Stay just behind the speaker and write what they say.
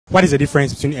What is the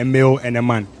difference between a male and a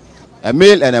man? A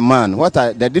male and a man.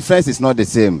 The difference is not the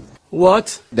same.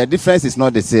 What? The difference is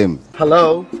not the same.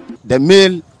 Hello? The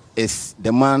male is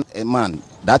a man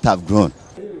that have grown.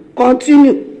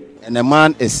 Continue. And a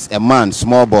man is a man,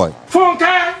 small boy.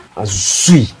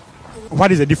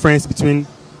 What is the difference between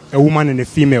a woman and a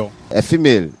female? A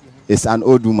female is an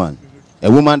old woman. A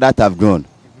woman that have grown.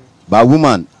 But a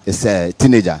woman is a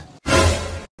teenager.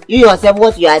 You yourself,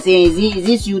 what you are saying, is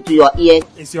this you to your ear?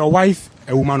 Is your wife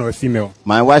a woman or a female?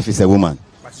 My wife is a woman.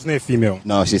 But she's not a female.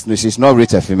 No, she's not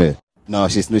rich a female. No,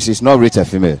 she's not rich a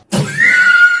female.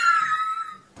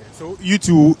 So you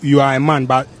two, you are a man,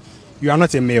 but you are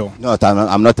not a male. No,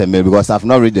 I'm not a male because I've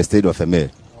not reached the state of a male.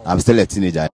 I'm still a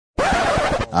teenager.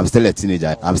 I'm still a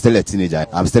teenager. I'm still a teenager.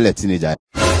 I'm still a teenager.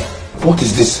 What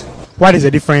is this? What is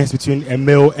the difference between a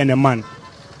male and a man?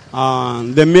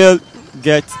 The male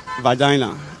get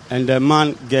vagina and the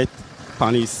man get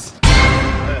penis.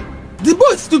 The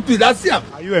boy is stupid, that's him.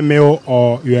 Are you a male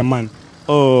or you a man?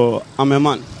 Oh, I'm a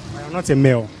man. I am not a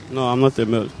male. No, I'm not a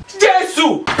male. Jesus!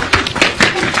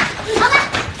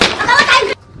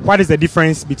 What is the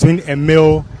difference between a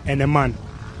male and a man?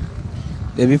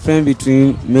 The difference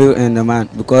between male and the man,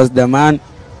 because the man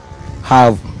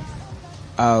have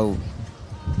a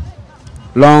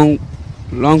long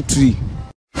tree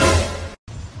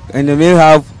and the male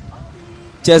have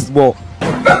chest ball.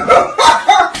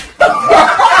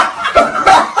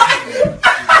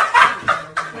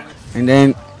 And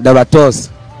then the batos,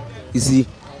 you see,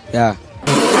 yeah.